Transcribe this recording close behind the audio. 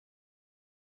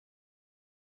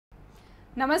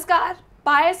नमस्कार,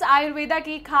 पायस आयुर्वेदा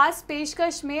की खास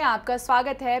पेशकश में आपका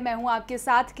स्वागत है। मैं हूं आपके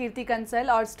साथ कीर्ति कंसल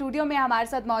और स्टूडियो में हमारे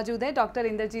साथ मौजूद है डॉक्टर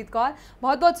इंद्रजीत कौर।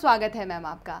 बहुत बहुत स्वागत है मैम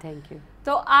आपका। Thank you.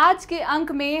 तो आज के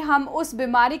अंक में हम उस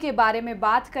बीमारी के बारे में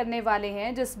बात करने वाले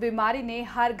हैं जिस बीमारी ने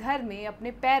हर घर में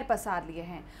अपने पैर पसार लिए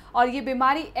हैं, और ये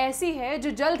बीमारी ऐसी है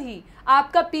जो जल्द ही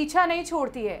आपका पीछा नहीं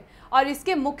छोड़ती है। और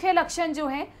इसके मुख्य लक्षण जो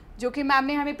हैं, जो कि मैम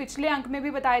ने हमें पिछले अंक में भी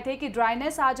बताए थे कि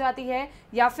ड्राइनेस आ जाती है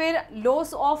या फिर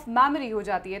लॉस ऑफ मेमोरी हो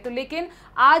जाती है। तो लेकिन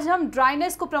आज हम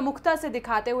ड्राइनेस को प्रमुखता से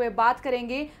दिखाते हुए बात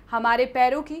करेंगे हमारे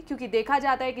पैरों की, क्योंकि देखा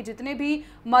जाता है कि जितने भी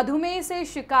मधुमेह से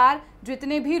शिकार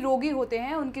जितने भी रोगी होते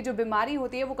हैं उनकी जो बीमारी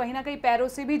होती है वो कहीं ना कहीं पैरों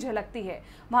से भी झलकती है,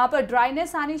 वहाँ पर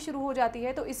ड्राइनेस आनी शुरू हो जाती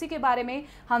है। तो इसी के बारे में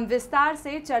हम विस्तार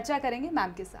से चर्चा करेंगे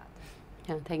मैम के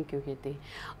साथ। Thank you Kirti.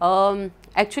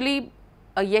 एक्चुअली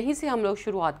यहीं से हम लोग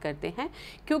शुरुआत करते हैं,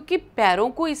 क्योंकि पैरों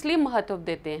को इसलिए महत्व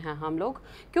देते हैं हम लोग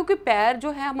क्योंकि पैर जो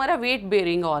है हमारा वेट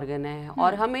बेयरिंग ऑर्गन है,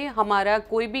 और हमें हमारा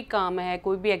कोई भी काम है,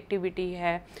 कोई भी एक्टिविटी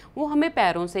है, वो हमें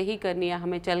पैरों से ही करनी है।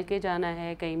 हमें चल के जाना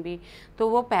है कहीं भी, तो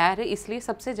वो पैर इसलिए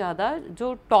सबसे ज़्यादा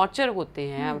जो टॉर्चर होते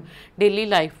हैं डेली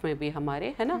लाइफ में भी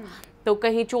हमारे, है ना। तो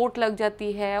कहीं चोट लग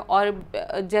जाती है,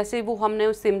 और जैसे वो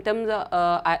हमने सिम्टम्स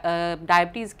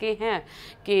डायबिटीज़ के हैं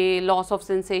कि लॉस ऑफ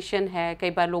सेंसेशन है,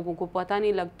 कई बार लोगों को पता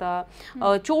नहीं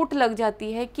लगता, चोट लग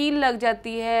जाती है, कील लग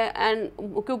जाती है, एंड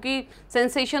क्योंकि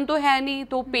सेंसेशन तो है नहीं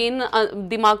तो पेन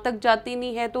दिमाग तक जाती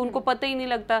नहीं है, तो उनको पता ही नहीं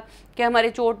लगता कि हमारे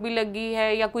चोट भी लगी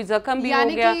है या कोई जख्म भी हो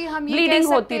गया, ब्लीडिंग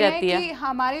होती रहती है। कि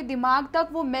हमारे दिमाग तक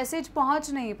वो मैसेज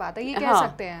पहुंच नहीं पाता, ये कह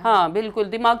सकते हैं। हाँ बिल्कुल,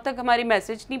 दिमाग तक हमारी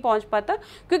मैसेज नहीं पहुंच पाता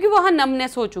क्योंकि वहाँ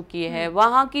नमनेस हो चुकी है।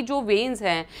 वहाँ की जो वेन्स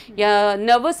हैं या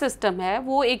नर्वस सिस्टम है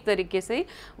वो एक तरीके से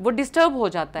वो डिस्टर्ब हो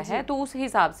जाता है, तो उस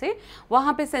हिसाब से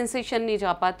वहाँ पे सेंसेशन नहीं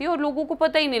जा पाती और लोगों को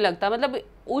पता ही नहीं लगता। मतलब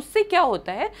उससे क्या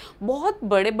होता है, बहुत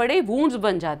बड़े बड़े वुंड्स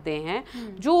बन जाते हैं,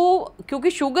 जो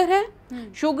क्योंकि शुगर है,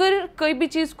 शुगर कोई भी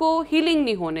चीज़ को हीलिंग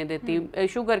नहीं होने देती।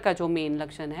 शुगर का जो मेन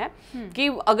लक्षण है कि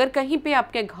अगर कहीं पे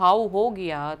आपके घाव हो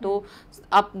गया तो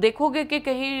आप देखोगे कि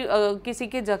कहीं किसी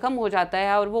के जख्म हो जाता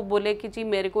है और वो बोले कि जी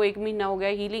मेरे को 1 महीना हो गया,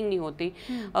 हीलिंग नहीं होती,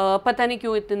 पता नहीं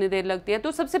क्यों इतनी देर लगती है।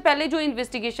 तो सबसे पहले जो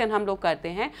इन्वेस्टिगेशन हम लोग करते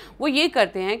हैं वो ये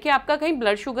करते हैं कि आपका कहीं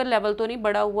ब्लड शुगर लेवल तो नहीं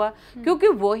बढ़ा हुआ, क्योंकि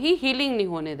वही हीलिंग नहीं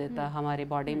होने देता हमारे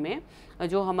बॉडी में।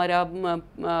 जो हमारा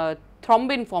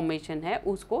थ्रोम्बिन फॉर्मेशन है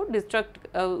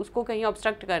उसको कहीं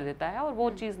ऑब्स्ट्रक्ट कर देता है और वो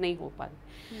चीज़ नहीं हो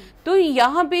पाती। तो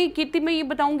यहाँ पे कीर्ति मैं ये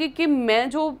बताऊंगी कि मैं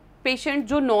जो पेशेंट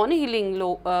जो नॉन हीलिंग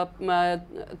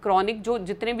क्रॉनिक जो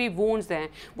जितने भी वुंड्स हैं,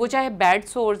 वो चाहे बैड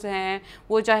सोर्स हैं,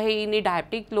 वो चाहे इन्हीं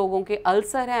डायबिटिक लोगों के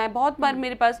अल्सर हैं। बहुत बार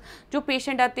मेरे पास जो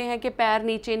पेशेंट आते हैं कि पैर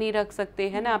नीचे नहीं रख सकते,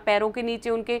 है ना, पैरों के नीचे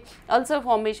उनके अल्सर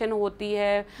फॉर्मेशन होती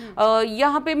है।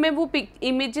 यहाँ पे मैं वो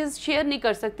इमेजेस शेयर नहीं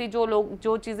कर सकती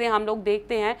जो चीज़ें हम लोग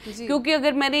देखते हैं, क्योंकि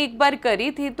अगर मैंने एक बार करी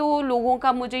थी तो लोगों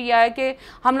का मुझे यह है कि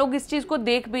हम लोग इस चीज़ को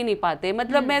देख भी नहीं पाते।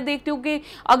 मतलब मैं देखती हूँ कि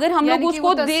अगर हम लोग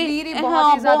उसको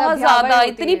बहुत ज्यादा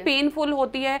इतनी पेनफुल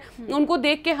होती है, उनको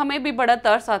देख के हमें भी बड़ा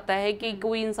तरस आता है कि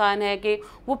कोई इंसान है कि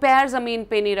वो पैर जमीन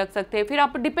पे नहीं रख सकते। फिर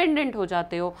आप डिपेंडेंट हो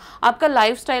जाते हो, आपका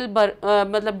लाइफस्टाइल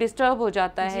मतलब डिस्टर्ब हो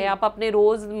जाता है। आप अपने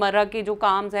रोजमर्रा के जो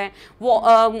काम्स हैं वो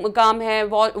काम है,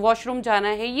 वॉशरूम जाना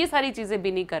है, ये सारी चीजें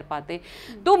भी नहीं कर पाते।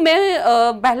 तो मैं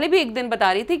पहले भी एक दिन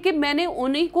बता रही थी कि मैंने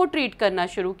उन्हीं को ट्रीट करना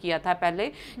शुरू किया था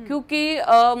पहले,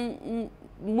 क्योंकि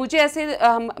मुझे ऐसे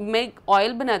मैं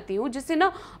ऑयल बनाती हूँ जिससे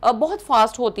ना बहुत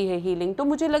फास्ट होती है हीलिंग, तो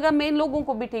मुझे लगा मैं इन लोगों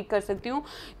को भी ठीक कर सकती हूँ।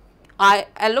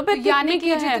 एलोपैथी यानी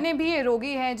कि जितने भी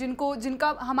रोगी हैं जिनका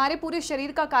हमारे पूरे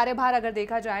शरीर का कार्यभार अगर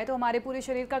देखा जाए तो हमारे पूरे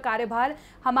शरीर का कार्यभार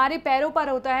हमारे पैरों पर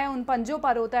होता है, उन पंजों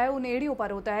पर होता है, उन एड़ियों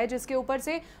पर होता है, जिसके ऊपर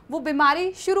से वो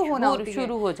बीमारी शुरू हो जाती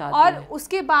है। और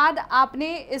उसके बाद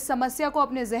आपने इस समस्या को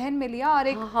अपने जहन में लिया और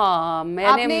एक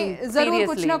आपने जरूर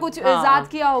कुछ ना कुछ इजाद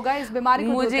किया होगा इस बीमारी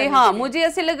को। मुझे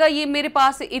ऐसे लगा ये मेरे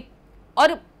पास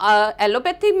और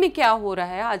एलोपैथी में क्या हो रहा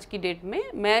है आज की डेट में,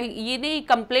 मैं ये नहीं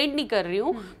कंप्लेंट नहीं कर रही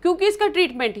हूँ क्योंकि इसका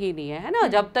ट्रीटमेंट ही नहीं है ना।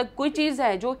 जब तक कोई चीज़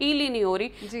है जो हील ही नहीं हो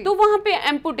रही तो वहाँ पे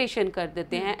एम्पुटेशन कर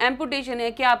देते हैं। एम्पुटेशन है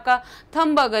कि आपका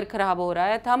थंब अगर खराब हो रहा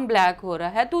है, थंब ब्लैक हो रहा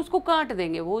है, तो उसको काट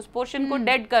देंगे, वो उस पोर्शन को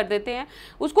डेड कर देते हैं,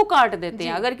 उसको काट देते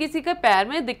हैं। अगर किसी के पैर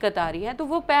में दिक्कत आ रही है तो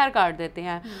वो पैर काट देते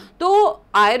हैं। तो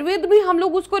आयुर्वेद में हम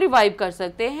लोग उसको रिवाइव कर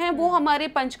सकते हैं। वो हमारे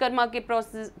पंचकर्मा के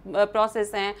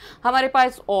प्रोसेस हैं, हमारे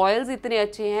पास ऑयल्स इतने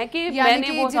अच्छे हैं कि मैंने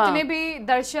वो जितने भी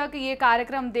दर्शक ये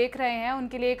कार्यक्रम देख रहे हैं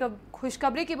उनके लिए एक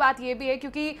खुशखबरी की बात ये भी है,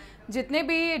 क्योंकि जितने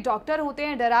भी डॉक्टर होते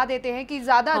हैं डरा देते हैं कि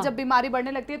ज़्यादा जब बीमारी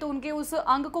बढ़ने लगती है तो उनके उस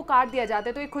अंग को काट दिया जाता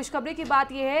है। तो एक खुशखबरी की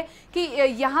बात ये है कि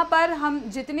यहाँ पर हम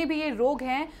जितने भी ये रोग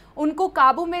हैं उनको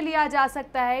काबू में लिया जा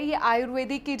सकता है। ये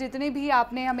आयुर्वेदिक की जितने भी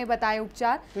आपने हमें बताए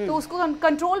उपचार, तो उसको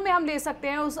कंट्रोल में हम ले सकते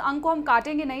हैं। उस अंग को हम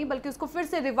काटेंगे नहीं, बल्कि उसको फिर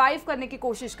से रिवाइव करने की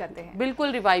कोशिश करते हैं।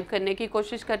 बिल्कुल रिवाइव करने की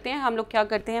कोशिश करते हैं। हम लोग क्या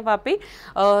करते हैं वहाँ पे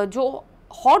जो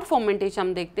हॉट फर्मेंटेशन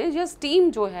हम देखते हैं, जो स्टीम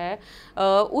जो है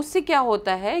उससे क्या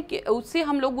होता है कि उससे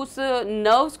हम लोग उस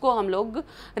नर्व्स को हम लोग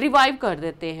रिवाइव कर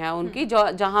देते हैं, उनकी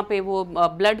जहाँ पे वो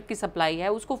ब्लड की सप्लाई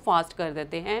है उसको फास्ट कर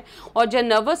देते हैं, और जो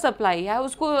नर्वस सप्लाई है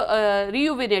उसको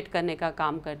रियुविनेट करने का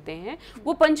काम करते हैं।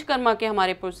 वो पंचकर्मा के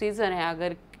हमारे प्रोसीजर हैं।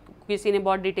 अगर किसी ने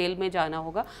बहुत डिटेल में जाना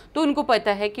होगा तो उनको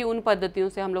पता है कि उन पद्धतियों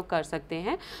से हम लोग कर सकते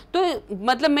हैं। तो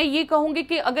मतलब मैं ये कहूँगी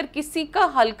कि अगर किसी का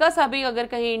हल्का सा भी अगर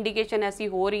कहीं इंडिकेशन ऐसी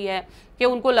हो रही है कि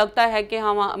उनको लगता है कि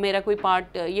हाँ मेरा कोई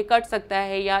पार्ट ये कट सकता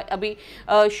है या अभी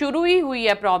शुरू ही हुई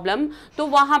है प्रॉब्लम, तो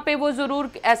वहाँ पे वो ज़रूर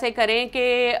ऐसे करें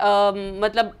कि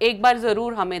मतलब एक बार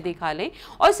ज़रूर हमें दिखा लें।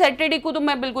 और सैटरडे को तो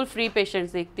मैं बिल्कुल फ्री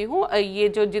पेशेंट्स देखती हूँ। ये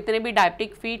जो जितने भी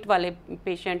डायबिटिक फीट वाले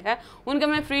पेशेंट हैं उनका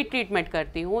मैं फ्री ट्रीटमेंट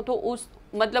करती हूँ। तो उस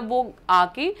मतलब वो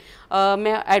आके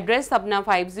मैं एड्रेस अपना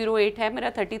 508 है मेरा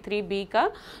 33B का,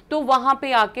 तो वहाँ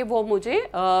पे आके वो मुझे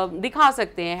दिखा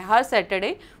सकते हैं। हर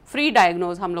सैटरडे फ्री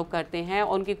डायग्नोज हम लोग करते हैं।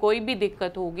 उनकी कोई भी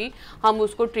दिक्कत होगी हम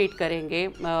उसको ट्रीट करेंगे,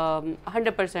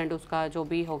 100% उसका जो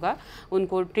भी होगा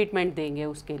उनको ट्रीटमेंट देंगे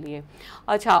उसके लिए।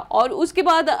 अच्छा, और उसके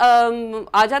बाद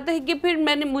आ जाता है कि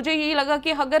फिर मुझे ये लगा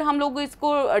कि अगर हम लोग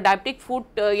इसको डायबिटिक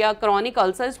फुट या क्रॉनिक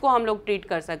अल्सर्स को हम लोग ट्रीट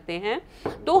कर सकते हैं,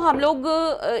 तो हम लोग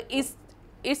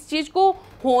इस चीज़ को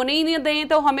होने ही नहीं दें,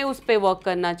 तो हमें उस पर वर्क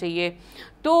करना चाहिए।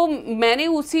 तो मैंने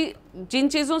उसी जिन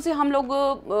चीज़ों से हम लोग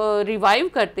रिवाइव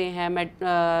करते हैं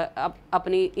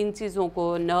अपनी इन चीज़ों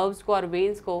को, नर्व्स को और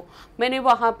वेन्स को, मैंने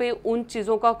वहाँ पे उन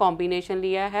चीज़ों का कॉम्बिनेशन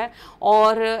लिया है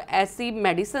और ऐसी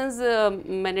मेडिसिन्स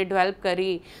मैंने डेवलप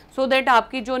करी सो दैट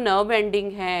आपकी जो नर्व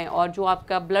एंडिंग है और जो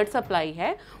आपका ब्लड सप्लाई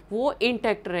है वो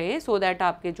इंटैक्ट रहे, सो दैट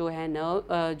आपके जो है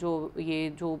नर्व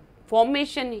जो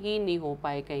फॉर्मेशन ही नहीं हो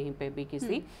पाए, कहीं पे भी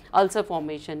किसी अल्सर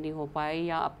फॉर्मेशन नहीं हो पाए,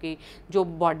 या आपकी जो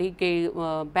बॉडी के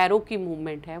पैरों की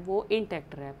मूवमेंट है वो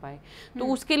इंटैक्ट रह पाए। तो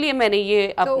उसके लिए मैंने ये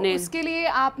अपने उसके लिए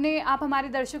आप हमारे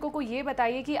दर्शकों को ये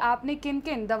बताइए कि आपने किन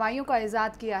किन दवाइयों का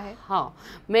इजाद किया है। हाँ,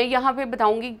 मैं यहाँ पे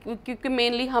बताऊंगी क्योंकि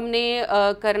मेनली हमने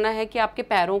करना है कि आपके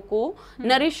पैरों को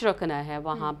नरिश रखना है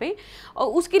वहाँ पे।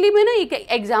 और उसके लिए मैं ना एक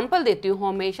एग्जाम्पल देती हूँ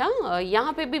हमेशा।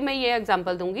 यहाँ पे भी मैं ये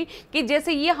एग्जाम्पल दूंगी कि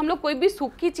जैसे ये हम लोग कोई भी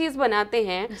सूखी चीज़ बनाते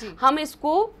हैं, हम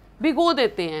इसको भिगो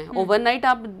देते हैं ओवरनाइट।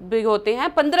 आप भिगोते हैं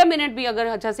 15 मिनट भी,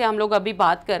 अगर जैसे हम लोग अभी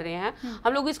बात कर रहे हैं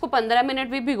हम लोग इसको 15 मिनट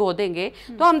भी भिगो देंगे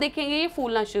तो हम देखेंगे ये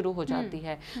फूलना शुरू हो जाती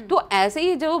है। तो ऐसे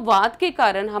ही जो वात के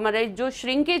कारण हमारे जो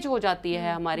श्रिंकेज हो जाती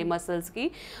है हमारे मसल्स की,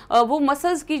 वो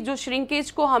मसल्स की जो श्रिंकेज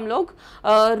को हम लोग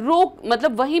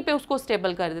मतलब वहीं पे उसको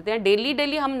स्टेबल कर देते हैं।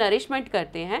 डेली हम नरिशमेंट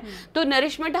करते हैं, तो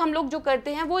नरिशमेंट हम लोग जो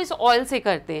करते हैं वो इस ऑयल से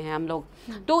करते हैं हम लोग।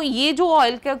 तो ये जो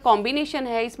ऑयल का कॉम्बिनेशन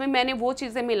है इसमें मैंने वो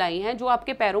चीजें मिलाई हैं जो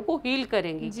आपके पैरों को हील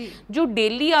करेंगी। जो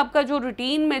डेली आपका जो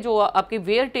रूटीन में जो आपकी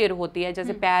वेयर टेयर होती है,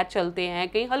 जैसे पैर चलते हैं,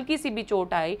 कहीं हल्की सी भी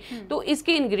चोट आई, तो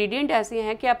इसके इंग्रेडिएंट ऐसे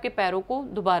हैं कि आपके पैरों को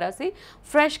दोबारा से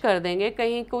फ्रेश कर देंगे।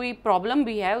 कहीं कोई प्रॉब्लम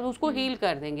भी है उसको हील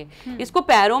कर देंगे। इसको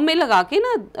पैरों में लगा के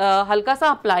ना हल्का सा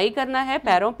अप्लाई करना है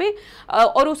पैरों पे,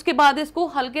 और उसके बाद इसको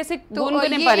हल्के से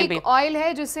गुनगुने पानी पे, ऑयल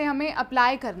है जिसे हमें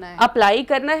अप्लाई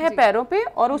करना है पैरों पे,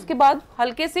 और उसके बाद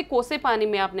हल्के से कोसे पानी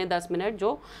में आपने 10 मिनट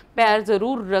जो पैर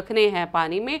जरूर रखने हैं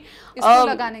पानी में।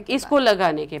 इसको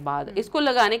लगाने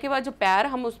के बाद जो पैर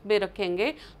हम उस पे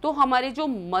रखेंगे तो हमारे जो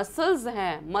मसल्स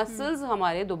हैं, मसल्स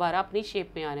हमारे दोबारा अपनी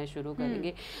शेप में आने शुरू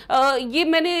करेंगे। ये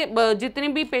मैंने जितने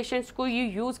भी पेशेंट्स को ये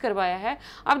यूज करवाया है,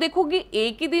 आप देखोगे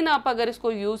एक ही दिन आप अगर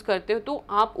इसको यूज करते हो तो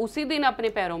आप उसी दिन अपने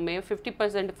पैरों में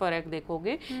 50% फर्क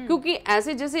देखोगे। क्योंकि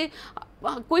ऐसे जैसे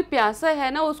कोई प्यासा है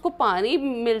ना, उसको पानी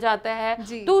मिल जाता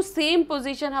है, तो सेम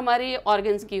पोजीशन हमारे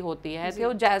ऑर्गन्स की होती है।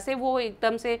 तो जैसे वो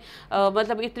एकदम से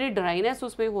मतलब इतनी ड्राइनेस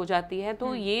उसमें हो जाती है,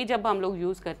 तो ये जब हम लोग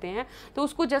यूज करते हैं तो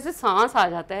उसको जैसे सांस आ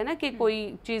जाता है ना कि कोई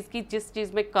चीज की जिस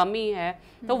चीज में कमी है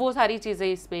तो वो सारी चीजें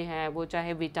इसमें हैं, वो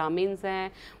चाहे विटामिन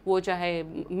हैं, वो चाहे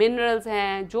मिनरल्स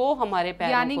हैं जो हमारे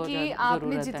पैरों यानी कि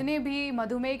आपने जितने भी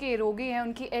मधुमेह के रोगी हैं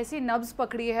उनकी ऐसी नब्ज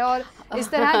पकड़ी है और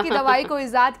इस तरह की दवाई को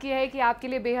इजाद किया है कि आपके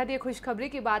लिए बेहद ये खुशखबरी खुशखबरी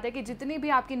की बात है कि जितनी भी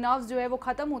आपकी नर्व्स जो है वो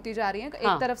खत्म होती जा रही हैं,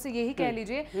 एक तरफ से यही कह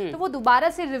लीजिए, तो वो दोबारा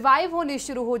से रिवाइव होने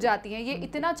शुरू हो जाती हैं। ये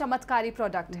इतना चमत्कारी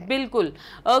प्रोडक्ट है। बिल्कुल,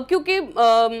 क्योंकि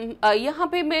यहाँ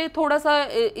पे मैं थोड़ा सा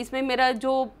इसमें मेरा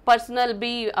जो पर्सनल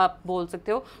भी आप बोल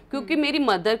सकते हो, क्योंकि मेरी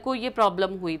मदर को ये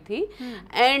प्रॉब्लम हुई थी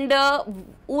एंड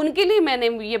उनके लिए मैंने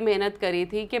ये मेहनत करी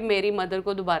थी कि मेरी मदर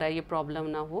को दोबारा ये प्रॉब्लम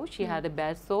ना हो। शी हैड अ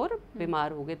बैड सोर,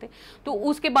 बीमार हो गए थे, तो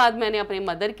उसके बाद मैंने अपने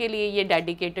मदर के लिए ये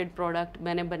डेडिकेटेड प्रोडक्ट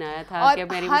मैंने बनाया था। और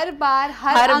मेरी हर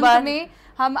बार में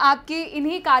हम आपकी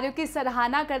इन्हीं कार्यों की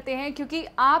सराहना करते हैं, क्योंकि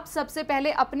आप सबसे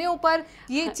पहले अपने ऊपर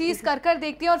ये चीज कर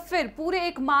देखती हैं और फिर पूरे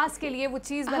एक मास के लिए वो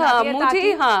चीज बनाती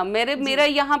है। मुझे मेरा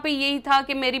यहाँ पे यही था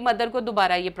कि मेरी मदर को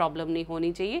दोबारा ये प्रॉब्लम नहीं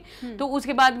होनी चाहिए। तो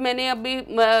उसके बाद मैंने अभी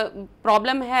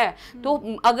प्रॉब्लम है,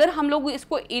 तो अगर हम लोग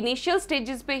इसको इनिशियल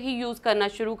स्टेजेस पे ही यूज करना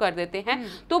शुरू कर देते हैं,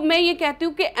 तो मैं ये कहती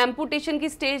हूँ कि एम्पुटेशन की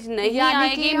स्टेज नहीं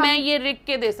आएगी। मैं ये लिख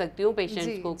के दे सकती हूँ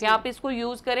पेशेंट्स को कि आप इसको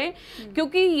यूज करें,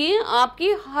 क्योंकि ये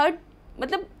आपकी हर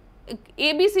मतलब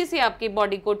ABC से आपकी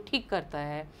बॉडी को ठीक करता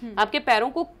है। आपके पैरों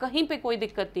को कहीं पे कोई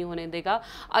दिक्कत नहीं होने देगा।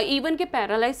 इवन के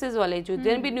पैरालिसिस वाले जो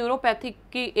जिन भी न्यूरोपैथिक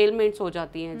की एलिमेंट्स हो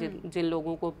जाती हैं, जिन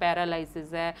लोगों को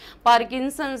पैरालिसिस है,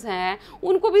 पार्किंसंस है,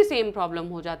 उनको भी सेम प्रॉब्लम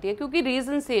हो जाती है, क्योंकि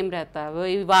रीजन सेम रहता है,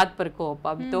 वही वात प्रकोप।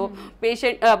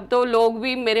 अब तो लोग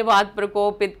भी मेरे वात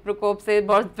प्रकोप, पित्त प्रकोप से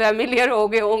बहुत फैमिलियर हो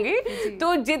गए होंगे।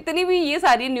 तो जितनी भी ये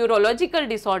सारी न्यूरोलॉजिकल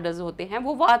डिसऑर्डर्स होते हैं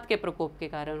वो वात के प्रकोप के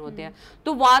कारण होते हैं।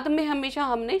 तो वात में हमेशा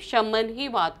हमने शमन ही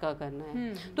वात का करना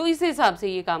है, तो इस हिसाब से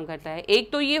ये काम करता है।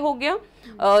 एक तो ये हो गया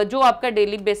जो आपका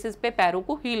डेली बेसिस पे पैरों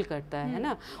को हील करता है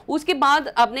ना। उसके बाद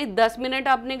आपने 10 मिनट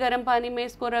आपने गर्म पानी में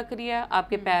इसको रख लिया,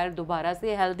 आपके पैर दोबारा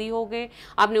से हेल्दी हो गए।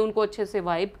 आपने उनको अच्छे से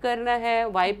वाइप करना है।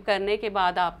 वाइप करने के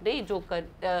बाद आपने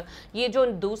ये जो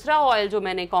दूसरा ऑयल जो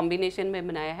मैंने कॉम्बिनेशन में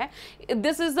बनाया है,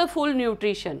 this is the full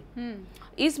nutrition.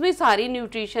 इसमें सारी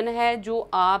न्यूट्रिशन है जो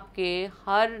आपके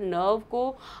हर नर्व को,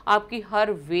 आपकी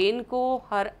हर वेन को,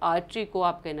 हर आर्टरी को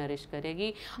आपके नरिश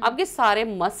करेगी, आपके सारे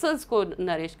मसल्स को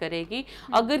नरिश करेगी।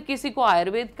 अगर किसी को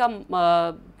आयुर्वेद का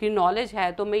की नॉलेज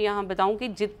है तो मैं यहाँ बताऊं कि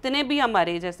जितने भी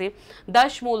हमारे जैसे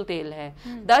दशमूल तेल है,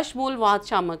 दशमूल वात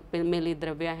शामक मिली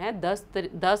द्रव्य हैं,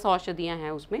 10 औषधियाँ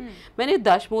हैं उसमें। मैंने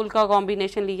दशमूल का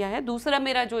कॉम्बिनेशन लिया है। दूसरा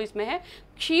मेरा जो इसमें है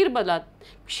क्षीर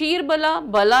बला,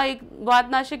 बला एक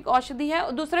वातनाशक औषधि है,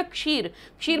 और दूसरा क्षीर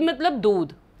मतलब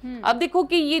दूध। अब देखो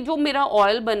कि ये जो मेरा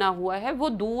ऑयल बना हुआ है वो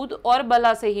दूध और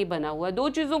बला से ही बना हुआ है, 2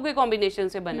 चीजों के कॉम्बिनेशन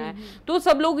से बना है। तो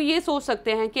सब लोग ये सोच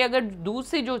सकते हैं कि अगर दूध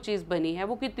से जो चीज बनी है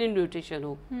वो कितनी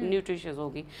न्यूट्रिशियस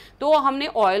होगी। तो हमने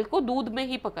ऑयल को दूध में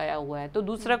ही पकाया हुआ है, तो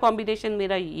दूसरा कॉम्बिनेशन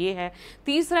मेरा ये है।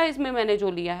 तीसरा इसमें मैंने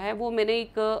जो लिया है वो मैंने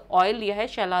एक ऑयल लिया है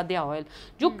शैलाद्या ऑयल,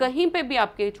 जो कहीं पे भी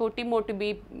आपके छोटी मोटी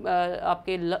भी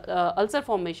आपके अल्सर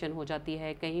फॉर्मेशन हो जाती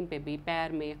है, कहीं पे भी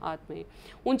पैर में, हाथ में,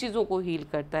 उन चीजों को हील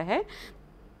करता है।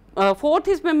 4th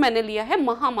इसमें मैंने लिया है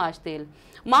महामाश तेल।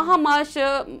 महामाश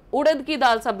उड़द की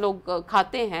दाल सब लोग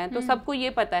खाते हैं, तो सबको ये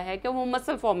पता है कि वो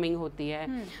मसल फॉर्मिंग होती है,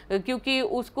 क्योंकि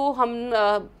उसको हम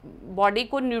बॉडी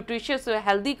को न्यूट्रिशियस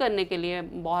हेल्दी करने के लिए,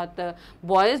 बहुत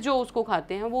बॉयज जो उसको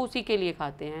खाते हैं वो उसी के लिए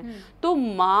खाते हैं। तो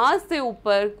मांस से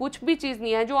ऊपर कुछ भी चीज़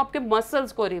नहीं है जो आपके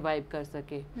मसल्स को रिवाइव कर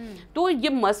सके। तो ये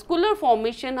मस्कुलर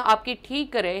फॉर्मेशन आपकी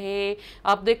ठीक रहे।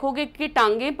 आप देखोगे कि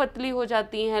टांगें पतली हो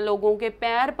जाती हैं, लोगों के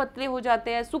पैर पतले हो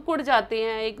जाते हैं, सिकुड़ जाते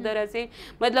हैं एक तरह से।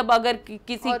 मतलब अगर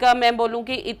किसी का मैं बोलूं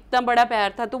कि इतना बड़ा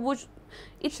पैर था तो वो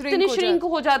इतने श्रिंक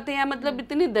हो जाते हैं, मतलब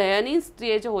इतनी दयनीय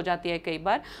स्टेज हो जाती है कई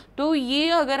बार। तो ये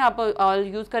अगर आप ऑयल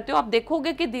यूज करते हो, आप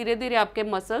देखोगे कि धीरे धीरे आपके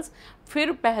मसल्स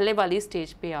फिर पहले वाली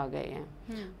स्टेज पे आ गए हैं।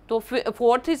 तो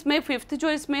 4th इसमें 5th जो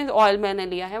इसमें ऑयल मैंने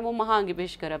लिया है वो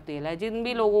महाअंगिभिष्कर तेल है। जिन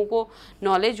भी लोगों को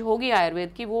नॉलेज होगी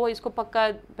आयुर्वेद की वो इसको पक्का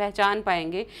पहचान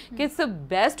पाएंगे कि इट्स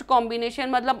बेस्ट कॉम्बिनेशन।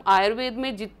 मतलब आयुर्वेद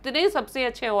में जितने सबसे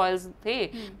अच्छे ऑयल्स थे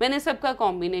मैंने सबका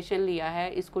कॉम्बिनेशन लिया है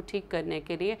इसको ठीक करने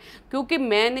के लिए, क्योंकि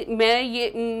मैं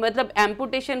ये मतलब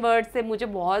एम्पुटेशन वर्ड से मुझे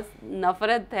बहुत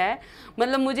नफरत है।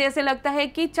 मतलब मुझे ऐसे लगता है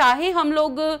कि चाहे हम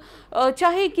लोग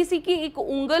चाहे किसी की एक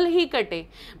उंगल ही कटे,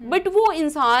 बट वो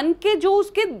इंसान के जो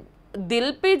उसके दिल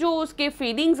पे जो उसके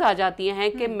फीलिंग्स आ जाती हैं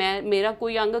कि मेरा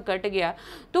कोई अंग कट गया,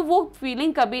 तो वो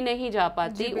फीलिंग कभी नहीं जा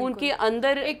पाती। उनके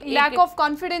अंदर एक लैक ऑफ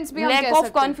कॉन्फिडेंस भी, लैक ऑफ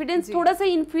कॉन्फिडेंस, थोड़ा सा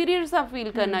इंफीरियर सा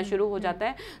फील करना शुरू हो जाता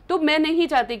है। तो मैं नहीं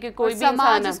चाहती कि कोई भी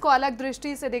समाज इसको अलग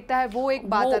दृष्टि से देखता है, वो एक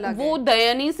बात अलग है। वो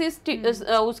दयनीय से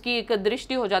उसकी एक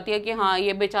दृष्टि हो जाती है कि हाँ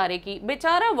ये बेचारे की,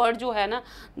 बेचारा वर्ड जो है ना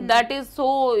that is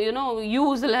so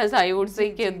useless I would say,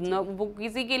 कि वो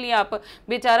किसी के लिए आप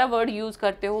बेचारा वर्ड यूज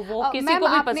करते हो वो किसी को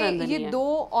भी पसंद पसंद नहीं है। ये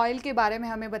 2 ऑयल के बारे में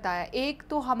हमें बताया, एक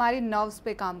तो हमारे नर्व्स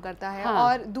पे काम करता है, हाँ।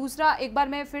 और दूसरा एक बार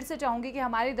मैं फिर से चाहूंगी कि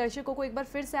हमारे दर्शकों को एक बार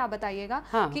फिर से आप बताइएगा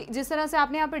हाँ। कि जिस तरह से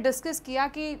आपने यहाँ पे डिस्कस किया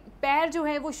कि पैर जो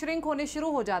है वो श्रिंक होने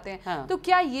शुरू हो जाते हैं, हाँ। तो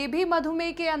क्या ये भी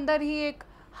मधुमेह के अंदर ही एक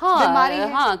हाँ, बीमारी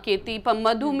है? हाँ कीर्ति,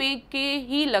 मधुमेह के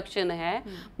ही लक्षण है।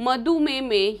 मधुमेह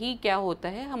में ही क्या होता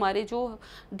है, हमारे जो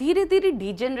धीरे धीरे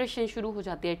डिजेनरेशन शुरू हो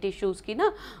जाती है टिश्यूज की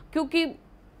ना, क्योंकि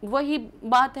वही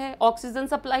बात है, ऑक्सीजन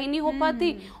सप्लाई नहीं हो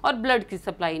पाती और ब्लड की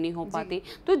सप्लाई नहीं हो पाती।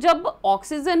 तो जब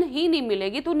ऑक्सीजन ही नहीं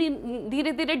मिलेगी तो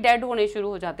धीरे धीरे डेड होने शुरू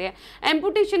हो जाते हैं।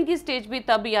 एम्पुटेशन की स्टेज भी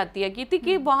तभी आती है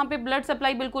कि वहां पे ब्लड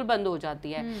सप्लाई बिल्कुल बंद हो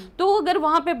जाती है। तो अगर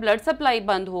वहां पे ब्लड सप्लाई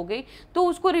बंद हो गई तो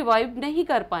उसको रिवाइव नहीं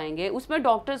कर पाएंगे, उसमें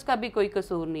डॉक्टर्स का भी कोई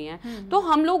कसूर नहीं है। तो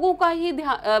हम लोगों का ही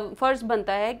फर्ज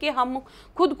बनता है कि हम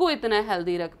खुद को इतना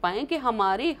हेल्दी रख पाएं कि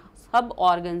हमारे सब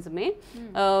ऑर्गन्स में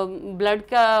ब्लड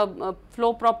का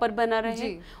फ्लो प्रॉपर बना रहे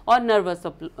और नर्वस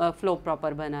फ्लो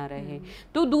प्रॉपर बना रहे।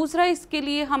 तो दूसरा, इसके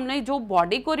लिए हमने जो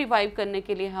बॉडी को रिवाइव करने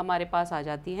के लिए हमारे पास आ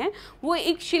जाती हैं, वो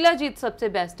एक शिलाजीत सबसे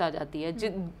बेस्ट आ जाती है।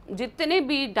 जितने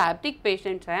भी डायबिटिक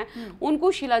पेशेंट्स हैं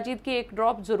उनको शिलाजीत की एक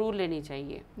ड्रॉप जरूर लेनी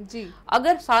चाहिए जी।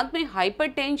 अगर साथ में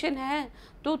हाइपरटेंशन है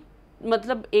तो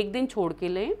मतलब एक दिन छोड़ के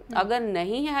लें, अगर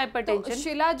नहीं है हाइपरटेंशन। तो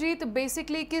शिलाजीत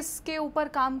बेसिकली किसके ऊपर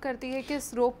काम करती है,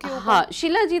 किस रोग के ऊपर? हाँ,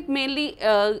 शिलाजीत मेनली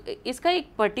इसका एक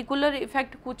पर्टिकुलर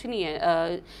इफेक्ट कुछ नहीं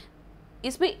है,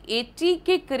 इसमें 80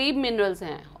 के करीब मिनरल्स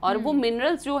हैं और वो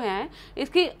मिनरल्स जो हैं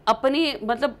इसके अपने,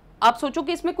 मतलब आप सोचो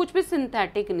कि इसमें कुछ भी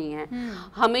सिंथेटिक नहीं है।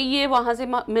 हमें ये वहां से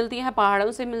मिलती है,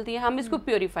 पहाड़ों से मिलती है, हम इसको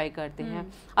प्योरीफाई करते हैं।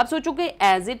 आप सोचो कि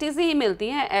एज इट इज ही मिलती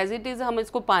है, एज इट इज हम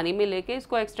इसको पानी में लेके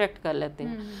इसको एक्सट्रैक्ट कर लेते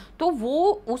हैं। तो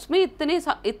वो उसमें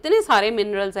इतने सारे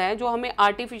मिनरल्स हैं जो हमें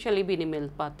आर्टिफिशियली भी नहीं मिल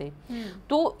पाते।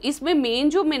 तो इसमें मेन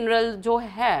जो मिनरल जो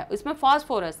है इसमें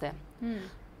फास्फोरस है।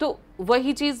 तो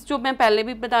वही चीज जो मैं पहले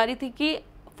भी बता रही थी कि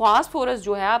फास्फोरस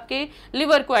जो है आपके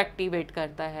लिवर को एक्टिवेट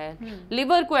करता है।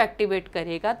 लिवर को एक्टिवेट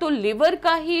करेगा तो लिवर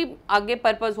का ही आगे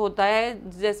पर्पस होता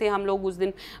है। जैसे हम लोग उस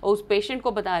दिन उस पेशेंट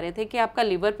को बता रहे थे कि आपका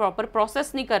लिवर प्रॉपर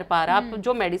प्रोसेस नहीं कर पा रहा, आप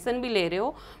जो मेडिसिन भी ले रहे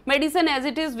हो, medicine as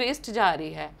it is waste जा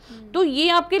रही है। तो ये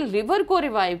आपके लिवर को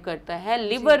रिवाइव करता है,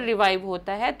 लिवर रिवाइव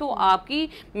होता है तो आपकी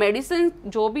मेडिसिन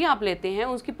जो भी आप लेते हैं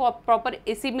उसकी प्रॉपर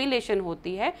एसिमिलेशन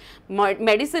होती है।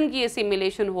 मेडिसिन की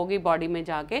एसिमिलेशन होगी बॉडी में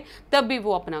जाके, तब भी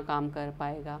वो अपना काम कर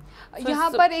पाएगा। यहाँ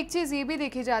पर एक चीज़ ये भी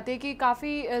देखी जाती है कि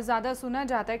काफ़ी ज़्यादा सुना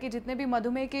जाता है कि जितने भी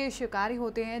मधुमेह के शिकारी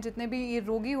होते हैं, जितने भी ये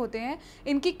रोगी होते हैं,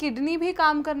 इनकी किडनी भी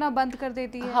काम करना बंद कर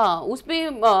देती है। हाँ, उसमें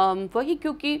वही,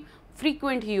 क्योंकि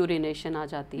फ्रीक्वेंट यूरिनेशन आ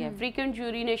जाती है, फ्रीक्वेंट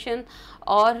यूरिनेशन,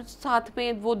 और साथ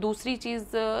में वो दूसरी चीज़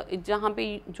जहाँ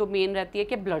पे जो मेन रहती है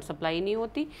कि ब्लड सप्लाई नहीं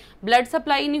होती। ब्लड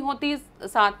सप्लाई नहीं होती,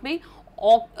 साथ में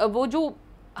वो जो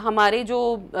हमारे जो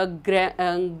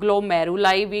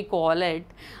glomeruli we call it,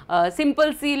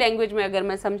 simple C language में अगर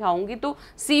मैं समझाऊंगी तो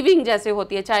सीविंग जैसे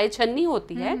होती है, चाहे छन्नी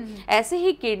होती है, ऐसे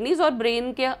ही किडनीज और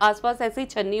ब्रेन के आसपास ऐसी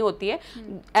छन्नी होती है।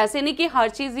 ऐसे नहीं कि हर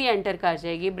चीज ही एंटर कर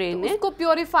जाएगी ब्रेन में, उसको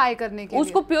प्योरीफाई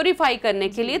करने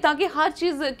के लिए, ताकि हर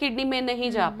चीज किडनी में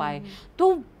नहीं जा पाए।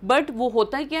 तो बट वो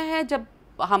होता क्या है, जब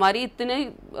हमारी इतने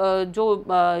जो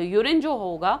यूरिन जो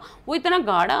होगा वो इतना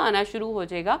गाढ़ा आना शुरू हो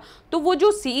जाएगा तो वो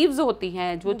जो सीव्स होती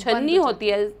हैं, जो छन्नी होती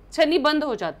है, छन्नी बंद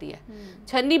हो जाती है।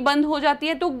 छन्नी बंद हो जाती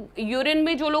है तो यूरिन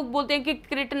में जो लोग बोलते हैं कि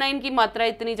क्रिएटिनिन की मात्रा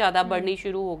इतनी ज़्यादा बढ़नी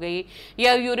शुरू हो गई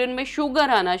या यूरिन में शुगर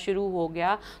आना शुरू हो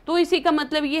गया, तो इसी का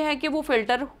मतलब ये है कि वो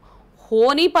फिल्टर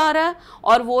हो नहीं पा रहा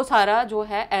और वो सारा जो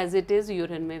है एज इट इज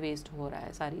यूरिन में वेस्ट हो रहा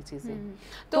है सारी चीजें।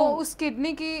 तो उस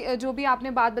किडनी की जो भी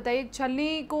आपने बात बताई,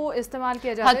 छलनी को इस्तेमाल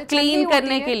किया जाता है क्लीन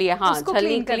करने के लिए। हाँ,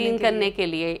 छलनी क्लीन करने के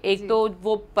लिए एक तो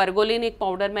वो परगोलिन एक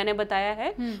पाउडर मैंने बताया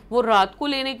है, वो रात को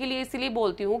लेने के लिए इसलिए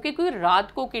बोलती हूँ क्योंकि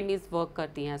रात को किडनीज वर्क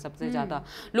करती हैं सबसे ज्यादा।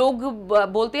 लोग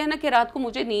बोलते हैं ना कि रात को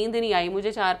मुझे नींद नहीं आई,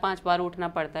 मुझे 4-5 बार उठना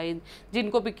पड़ता है,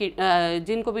 जिनको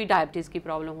भी डायबिटीज की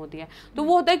प्रॉब्लम होती है। तो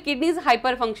वो होता है किडनीज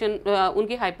हाइपर फंक्शन,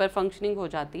 उनकी हाइपर फंक्शनिंग हो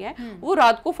जाती है। वो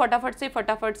रात को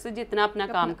फटाफट से जितना अपना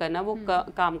काम करना वो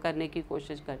काम करने की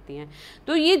कोशिश करती हैं।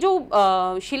 तो ये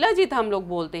जो शिलाजीत हम लोग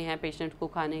बोलते हैं पेशेंट को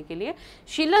खाने के लिए,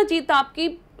 शिलाजीत आपकी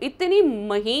इतनी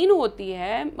महीन होती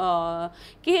है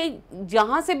कि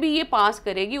जहाँ से भी ये पास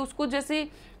करेगी उसको, जैसे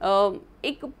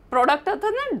एक प्रोडक्ट आता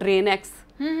ना ड्रेनेक्स,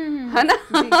 है ना,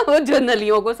 वो जो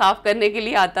नलियों को साफ करने के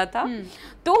लिए आता था,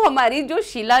 तो हमारी जो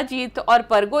शिलाजीत और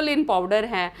परगोलिन पाउडर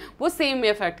हैं वो सेम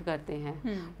इफेक्ट करते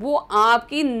हैं। वो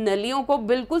आपकी नलियों को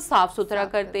बिल्कुल साफ सुथरा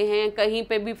करते हैं, कहीं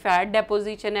पे भी फैट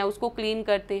डेपोजिशन है उसको क्लीन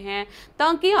करते हैं,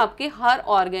 ताकि आपके हर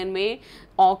ऑर्गन में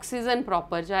ऑक्सीजन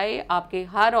प्रॉपर जाए, आपके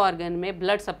हर ऑर्गन में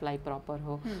ब्लड सप्लाई प्रॉपर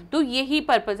हो। तो यही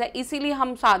पर्पज है, इसीलिए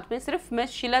हम साथ में सिर्फ मैं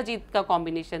शिलाजीत का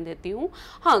कॉम्बिनेशन देती हूँ।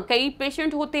 हाँ, कई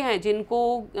पेशेंट होते हैं जिनको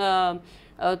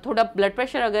थोड़ा ब्लड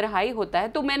प्रेशर अगर हाई होता है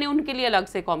तो मैंने उनके लिए अलग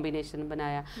से कॉम्बिनेशन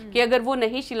बनाया कि अगर वो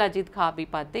नहीं शिलाजीत खा भी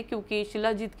पाते, क्योंकि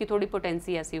शिलाजीत की थोड़ी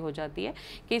पोटेंसी ऐसी हो जाती है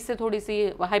कि इससे थोड़ी सी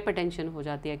हाइपरटेंशन हो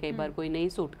जाती है, कई बार कोई नहीं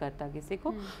सूट करता किसी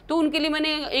को, तो उनके लिए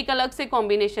मैंने एक अलग से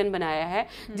कॉम्बिनेशन बनाया है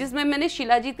जिसमें मैंने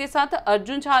शिलाजीत के साथ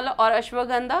अर्जुन छाल और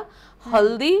अश्वगंधा,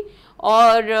 हल्दी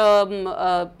और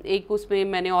एक उसमें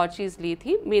मैंने और चीज ली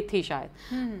थी, मेथी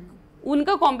शायद,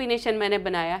 उनका कॉम्बिनेशन मैंने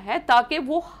बनाया है ताकि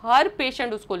वो हर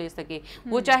पेशेंट उसको ले सके,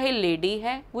 वो चाहे लेडी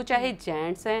है, वो चाहे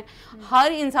जेंट्स हैं,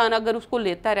 हर इंसान अगर उसको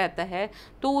लेता रहता है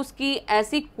तो उसकी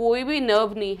ऐसी कोई भी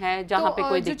नर्व नहीं है जहाँ पे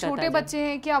कोई दिक्कत। छोटे बच्चे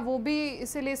हैं क्या वो भी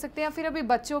इसे ले सकते हैं या फिर अभी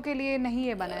बच्चों के लिए नहीं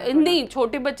है बनाया? नहीं,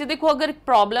 छोटे बच्चे देखो अगर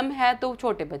प्रॉब्लम है तो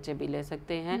छोटे बच्चे भी ले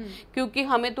सकते हैं, क्योंकि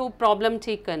हमें तो प्रॉब्लम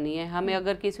ठीक करनी है, हमें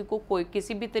अगर किसी को कोई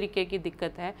किसी भी तरीके की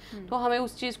दिक्कत है तो हमें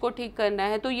उस चीज को ठीक करना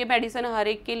है, तो ये मेडिसिन हर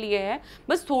एक के लिए है,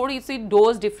 बस थोड़ी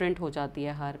डोज डिफरेंट हो जाती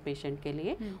है हर पेशेंट के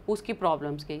लिए, उसकी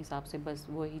प्रॉब्लम्स के हिसाब से, बस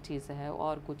वही चीज है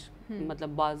और कुछ मतलब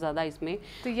बहुत ज्यादा इसमें।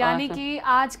 तो यानी कि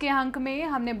आज के अंक में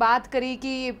हमने बात करी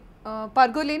कि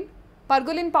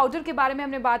परगोलिन पाउडर के बारे में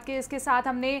हमने बात की, इसके साथ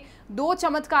हमने 2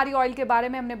 चमत्कारी ऑयल के बारे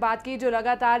में हमने बात की जो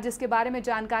लगातार जिसके बारे में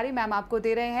जानकारी मैम आपको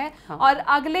दे रहे हैं। हाँ। और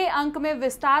अगले अंक में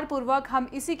विस्तार पूर्वक हम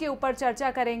इसी के ऊपर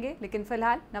चर्चा करेंगे, लेकिन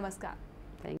फिलहाल नमस्कार।